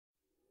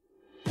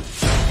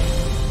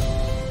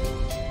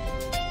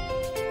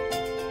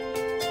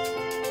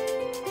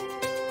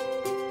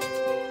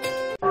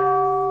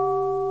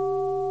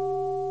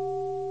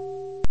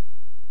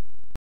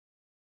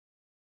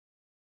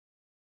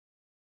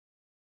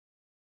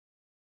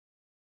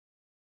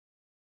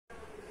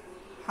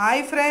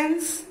Hi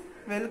friends,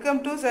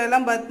 welcome to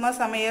Salem Padma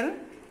Samayal.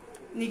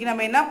 இன்னைக்கு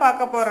நம்ம என்ன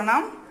பார்க்க போறோம்னா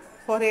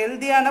ஒரு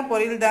ஹெல்தியான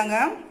பொரியல் தாங்க.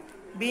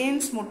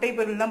 பீன்ஸ் முட்டை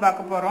பொரியல் தான்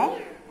பார்க்க போறோம்.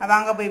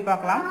 வாங்க போய்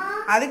பார்க்கலாம்.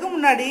 அதுக்கு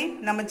முன்னாடி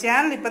நம்ம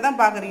சேனல் இப்பதான்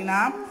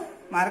பார்க்கறீங்கன்னா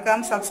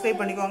மறக்காம Subscribe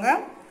பண்ணிக்கோங்க.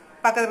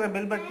 பக்கத்துல இருக்கிற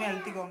பெல் பட்டனை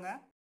அழுத்திக்கோங்க.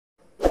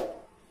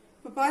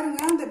 இப்ப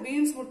பாருங்க இந்த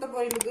பீன்ஸ் முட்டை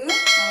பொரியலுக்கு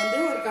நான் வந்து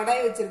ஒரு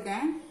கடாய்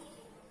வச்சிருக்கேன்.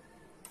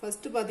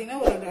 ஃபர்ஸ்ட்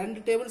பாத்தீங்கன்னா ஒரு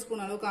 2 டேபிள்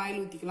ஸ்பூன் அளவுக்கு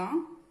ஆயில் ஊத்திக்கலாம்.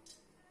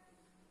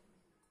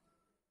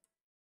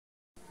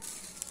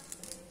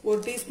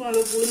 1 டீஸ்பூன்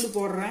அளவுக்கு உளுந்து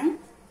போடுறேன்.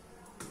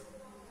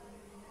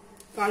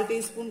 1/4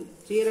 டீஸ்பூன்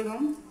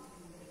ஜீரகம்,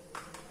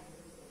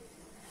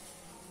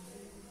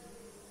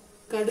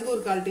 கடுகு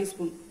ஒரு 1/4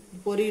 டீஸ்பூன்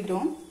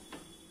பொரியட்டும்.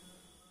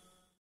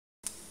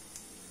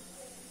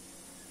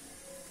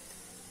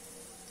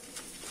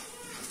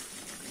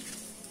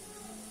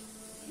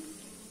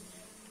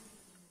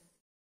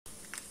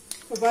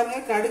 இப்போ பாருங்க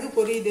கடுகு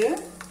பொரியுது.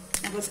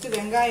 நான் ஃபர்ஸ்ட்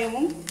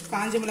வெங்காயமும்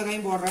காஞ்ச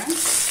மிளகாயும் போடுறேன்.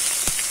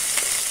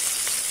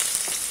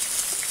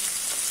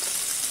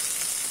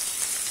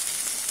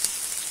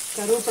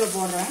 கருவேப்பிலை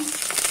போடுறேன்.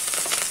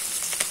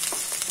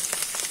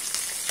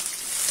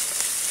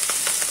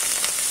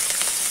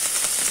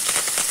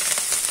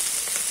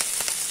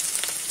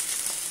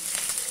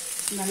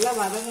 நல்லா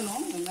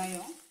வதங்கணும்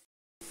வெங்காயம்.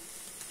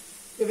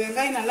 இப்போ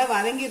வெங்காயம் நல்லா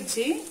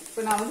வதங்கிருச்சு.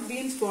 இப்போ நான் வந்து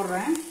பீன்ஸ்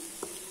போடுறேன்.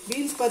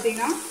 பீன்ஸ்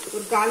பார்த்தீங்கன்னா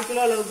ஒரு 1/4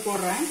 கிலோ அளவுக்கு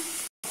போடுறேன்.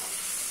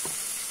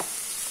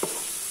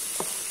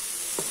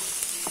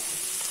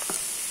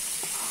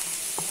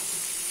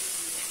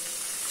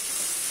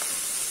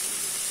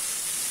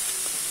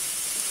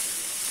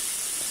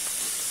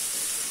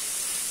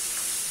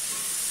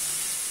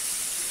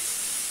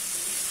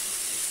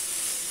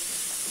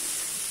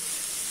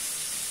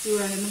 இது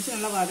ஒரு 2 நிமிஷம்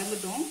நல்லா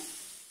வதங்கட்டும்.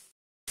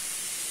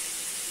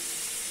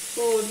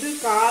 இப்போ வந்து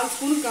 1/4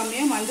 ஸ்பூன்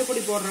கம்மியாக மஞ்சள்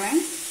பொடி போடுறேன்.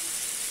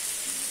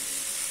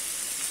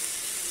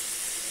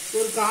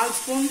 ஒரு 1/4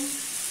 ஸ்பூன்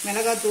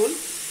மிளகாத்தூள்.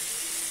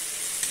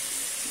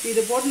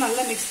 இதை போட்டு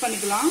நல்லா மிக்ஸ்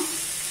பண்ணிக்கலாம்.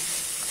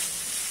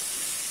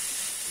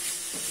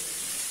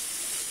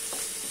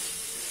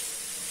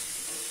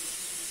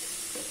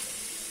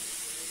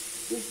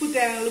 உப்பு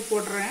தேவையான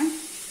போடுறேன்.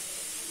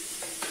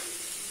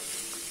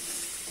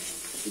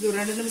 இது ஒரு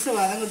 2 நிமிஷம்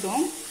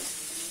வதங்கட்டும்.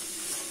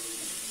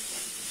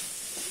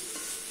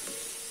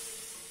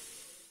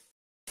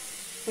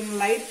 கொஞ்சம்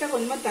லைட்டா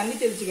கொஞ்சமா தண்ணி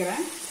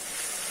தெளிச்சுக்கிறேன்.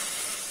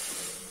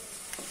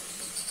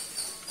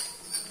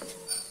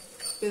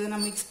 இதை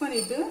நான் மிக்ஸ்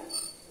பண்ணிட்டு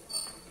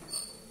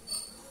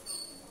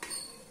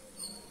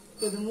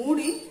இது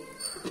மூடி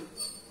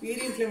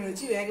மீடியம் ஃப்ளேம்ல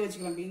வச்சு வேக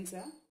வச்சுக்கலாம்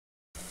பீன்ஸை.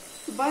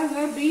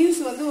 பாருங்க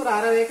பீன்ஸ் வந்து ஒரு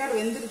 1/2 வேக்காடு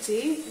வெந்துருச்சு.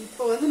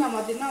 இப்போ வந்து நான்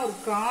பார்த்தீங்கன்னா ஒரு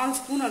 1/4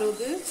 ஸ்பூன்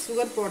அளவுக்கு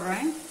சுகர்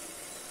போடுறேன்.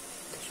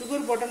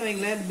 சுகர் போட்டோன்னு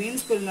வைங்களேன்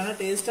பீன்ஸ் பொரியல் நல்லா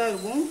டேஸ்ட்டாக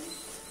இருக்கும்.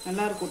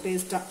 நல்லா இருக்கும்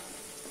டேஸ்ட்டாக.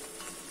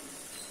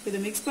 இதை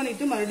மிக்ஸ்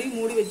பண்ணிவிட்டு மறுபடியும்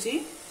மூடி வச்சு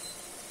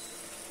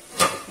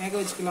வேக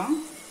வச்சுக்கலாம்.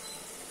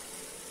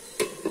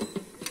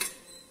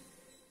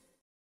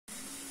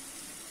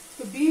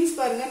 இப்போ பீன்ஸ்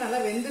பாருங்கள் நல்லா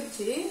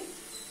வெந்துருச்சு.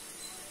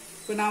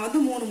 இப்போ நான்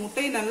வந்து 3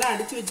 முட்டையை நல்லா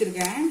அடித்து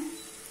வச்சுருக்கேன்.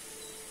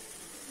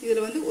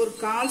 இதில் வந்து ஒரு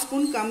 1/4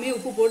 ஸ்பூன் கம்மியாக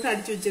உப்பு போட்டு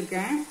அடித்து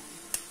வச்சுருக்கேன்.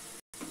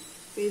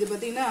 இப்போ இது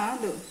பார்த்திங்கன்னா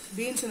இந்த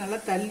பீன்ஸை நல்லா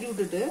தள்ளி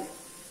விட்டுட்டு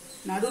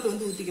நடுவில்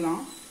வந்து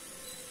ஊற்றிக்கலாம்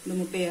இந்த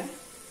முட்டையை.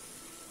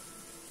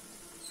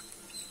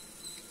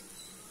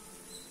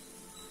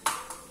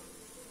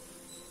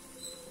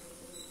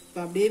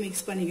 இப்போ அப்படியே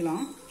மிக்ஸ்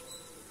பண்ணிக்கலாம்.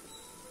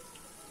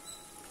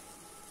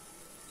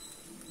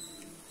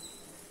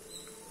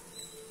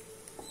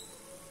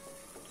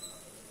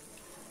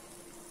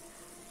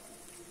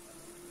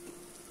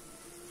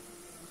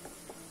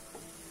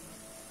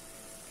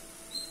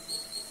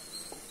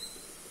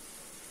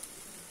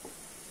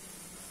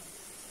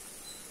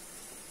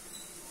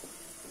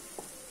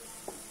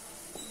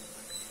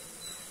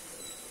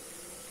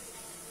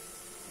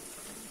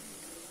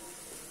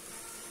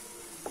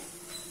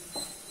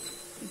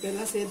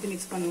 இதெல்லாம் சேர்த்து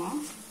மிக்ஸ் பண்ணலாம்.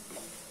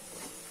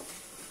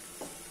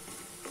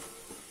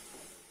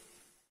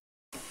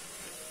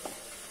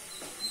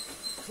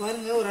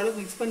 பாருங்க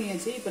ஓரளவுக்கு மிக்ஸ்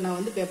பண்ணியாச்சு. இப்போ நான்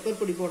வந்து பெப்பர்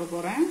பொடி போட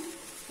போறேன்.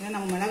 ஏன்னா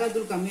நம்ம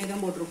மிளகாத்தூள் கம்மியாக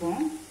தான்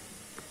போட்டிருக்கோம்.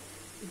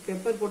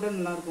 பெப்பர் போட்டால்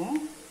நல்லா இருக்கும்.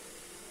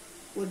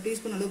 1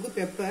 டீஸ்பூன் அளவுக்கு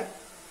பெப்பர்,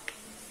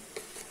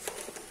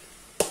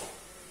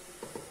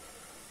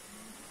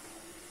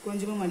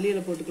 கொஞ்சமா மல்லி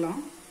இலை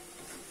போட்டுக்கலாம்.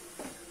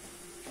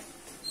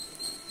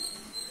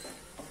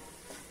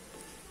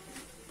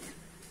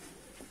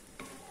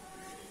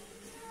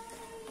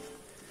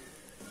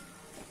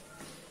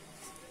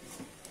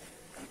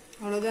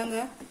 அவ்வளோதாங்க,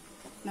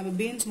 நம்ம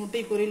பீன்ஸ் முட்டை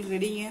பொரியல்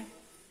ரெடிங்க.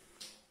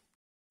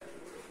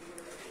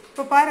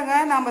 இப்போ பாருங்க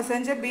நம்ம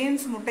செஞ்ச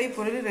பீன்ஸ் முட்டை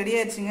பொரியல் ரெடி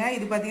ஆயிடுச்சுங்க.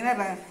 இது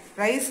பார்த்தீங்கன்னா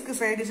ரைஸ்க்கு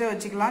சைட் டிஷ்ஷாக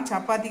வச்சுக்கலாம்,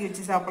 சப்பாத்திக்கு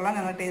வச்சு சாப்பிடலாம்.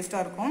 நல்லா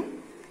டேஸ்ட்டாக இருக்கும்.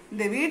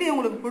 இந்த வீடியோ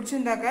உங்களுக்கு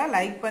பிடிச்சிருந்தாக்கா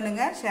லைக்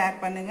பண்ணுங்கள்,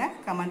 ஷேர் பண்ணுங்கள்,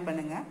 கமெண்ட்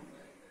பண்ணுங்கள்.